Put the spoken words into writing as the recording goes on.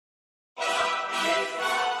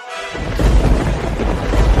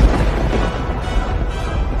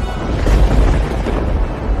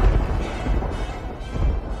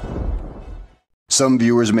Some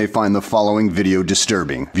viewers may find the following video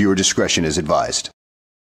disturbing. Viewer discretion is advised.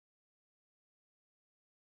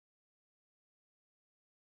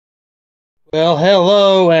 Well,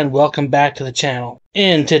 hello and welcome back to the channel.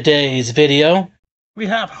 In today's video, we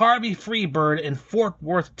have Harvey Freebird in Fort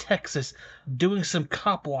Worth, Texas, doing some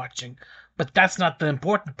cop watching. But that's not the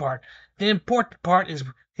important part. The important part is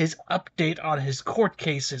his update on his court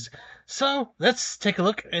cases. So, let's take a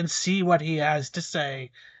look and see what he has to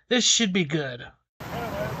say. This should be good.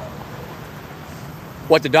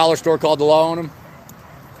 What, the dollar store called the law on them?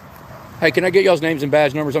 Hey, can I get y'all's names and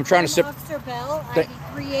badge numbers? I'm trying to... Officer Bell, ID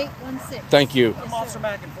 3816. Thank you. Yes, Officer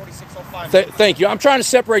Mack in 4605. Thank you. I'm trying to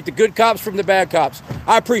separate the good cops from the bad cops.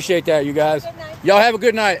 I appreciate that, you guys. Good night. Y'all have a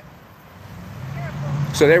good night.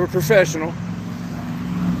 So they were professional.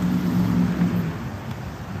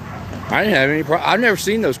 I didn't have any problem. I've never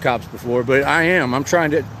seen those cops before, but I am. I'm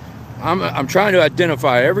trying to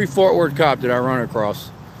identify every Fort Worth cop that I run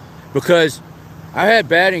across, because I had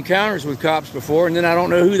bad encounters with cops before, and then I don't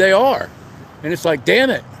know who they are, and it's like, damn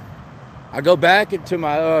it. I go back into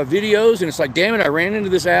my videos, and it's like, damn it, I ran into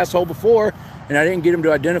this asshole before, and I didn't get him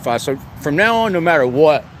to identify. So from now on, no matter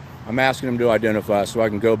what, I'm asking him to identify so I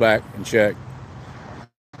can go back and check.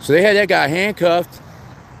 So they had that guy handcuffed.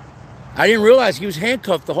 I didn't realize he was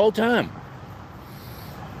handcuffed the whole time.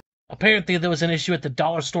 Apparently there was an issue at the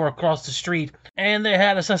dollar store across the street, and they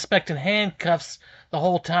had a suspect in handcuffs the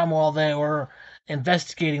whole time while they were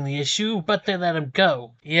investigating the issue, but they let him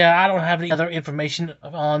go. Yeah, I don't have any other information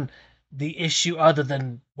on the issue other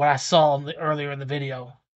than what I saw earlier in the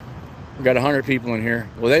video. We got 100 people in here.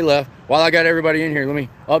 Well, they left. While I got everybody in here, let me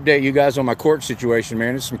update you guys on my court situation,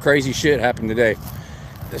 man. It's some crazy shit happened today.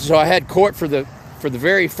 So I had court for the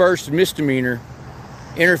very first misdemeanor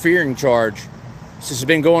interfering charge. This has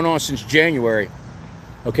been going on since January,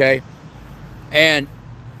 okay? And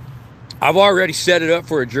I've already set it up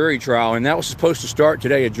for a jury trial, and that was supposed to start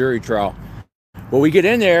today, a jury trial. Well, we get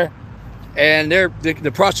in there, and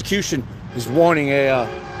the prosecution is wanting a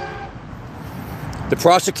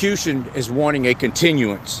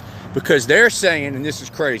continuance, because they're saying, and this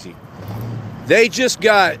is crazy, they just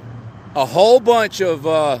got a whole bunch of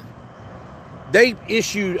they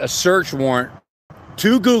issued a search warrant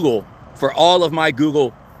to Google for all of my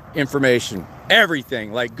Google information,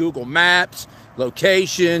 everything, like Google Maps,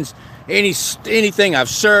 locations, anything I've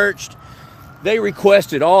searched. They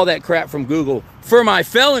requested all that crap from Google for my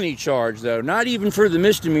felony charge, though, not even for the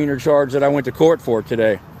misdemeanor charge that I went to court for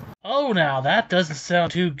today. Oh, now that doesn't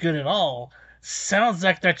sound too good at all. Sounds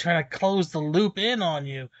like they're trying to close the loop in on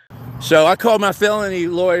you. So I called my felony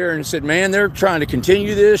lawyer and said, man, they're trying to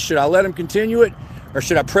continue this. Should I let them continue it, or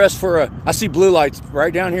should I press for a... I see blue lights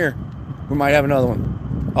right down here. We might have another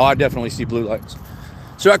one. Oh, I definitely see blue lights.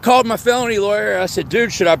 So I called my felony lawyer. I said,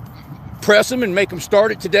 dude, should I press them and make them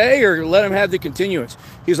start it today, or let them have the continuance?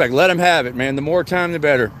 He's like, let them have it, man. The more time, the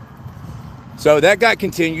better. So that got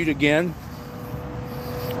continued again.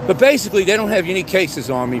 But basically, they don't have any cases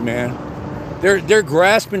on me, man. They're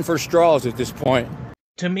grasping for straws at this point.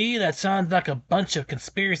 To me, that sounds like a bunch of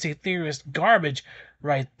conspiracy theorist garbage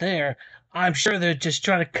right there. I'm sure they're just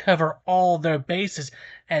trying to cover all their bases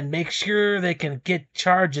and make sure they can get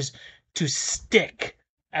charges to stick.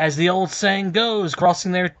 As the old saying goes,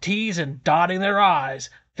 crossing their T's and dotting their I's.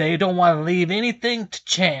 They don't want to leave anything to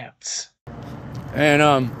chance.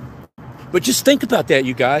 And, but just think about that,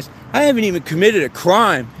 you guys. I haven't even committed a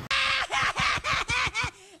crime.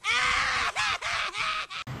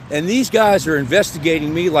 And these guys are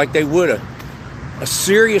investigating me like they would a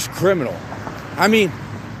serious criminal. I mean,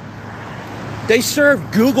 they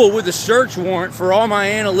served Google with a search warrant for all my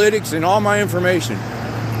analytics and all my information.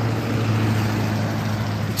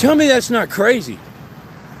 Tell me that's not crazy.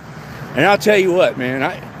 And I'll tell you what, man,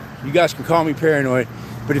 you guys can call me paranoid,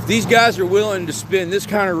 but if these guys are willing to spend this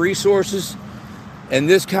kind of resources and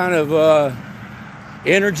this kind of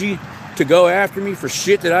energy to go after me for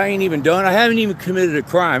shit that I ain't even done, I haven't even committed a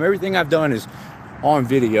crime. Everything I've done is on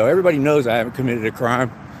video. Everybody knows I haven't committed a crime.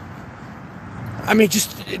 I mean,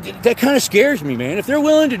 just, that kind of scares me, man. If they're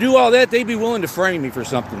willing to do all that, they'd be willing to frame me for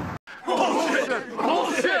something. Bullshit!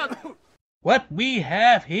 Bullshit! What we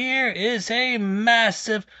have here is a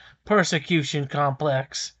massive persecution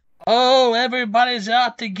complex. Oh, everybody's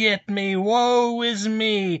out to get me. Woe is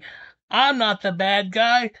me. I'm not the bad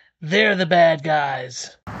guy. They're the bad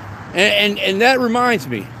guys. And that reminds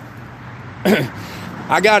me.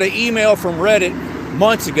 I got an email from Reddit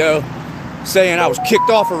months ago saying I was kicked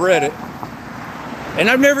off of Reddit. And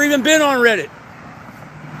I've never even been on Reddit.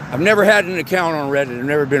 I've never had an account on Reddit. I've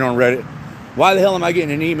never been on Reddit. Why the hell am I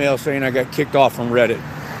getting an email saying I got kicked off from Reddit?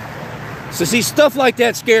 So see, stuff like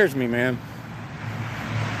that scares me, man.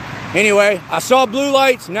 Anyway, I saw blue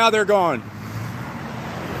lights, now they're gone.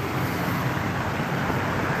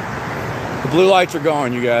 The blue lights are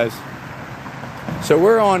gone, you guys. So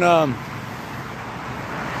we're on,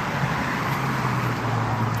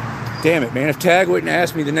 damn it, man. If Tag wouldn't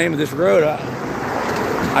ask me the name of this road,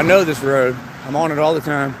 I know this road. I'm on it all the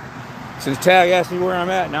time. Since Tag asked me where I'm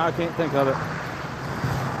at, now I can't think of it.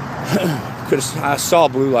 I saw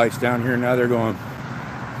blue lights down here, now they're gone.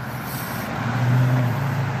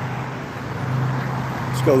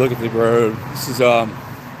 Let's go look at the road. This is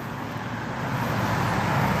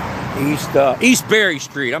East Berry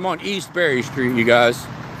Street. I'm on East Berry Street, you guys.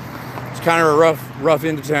 It's kind of a rough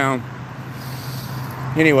end of town.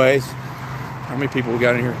 Anyways, how many people we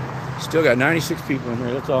got in here? Still got 96 people in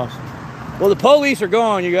here. That's awesome. Well, the police are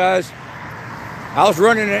gone, you guys. I was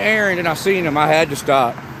running an errand and I seen them. I had to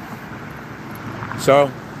stop.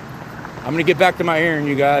 So, I'm gonna get back to my errand,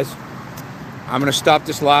 you guys. I'm gonna stop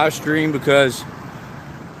this live stream because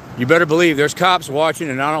you better believe there's cops watching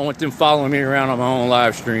and I don't want them following me around on my own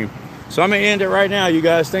live stream. So I'm gonna end it right now, you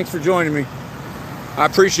guys. Thanks for joining me. I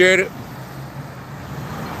appreciate it.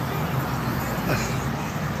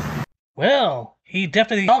 Well, he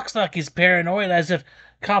definitely talks like he's paranoid, as if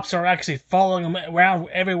cops are actually following him around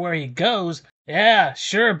everywhere he goes. Yeah,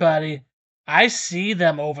 sure, buddy. I see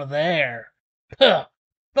them over there. Huh.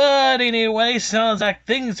 But anyway, sounds like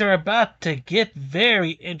things are about to get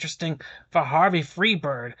very interesting for Harvey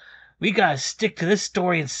Freebird. We gotta stick to this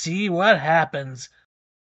story and see what happens.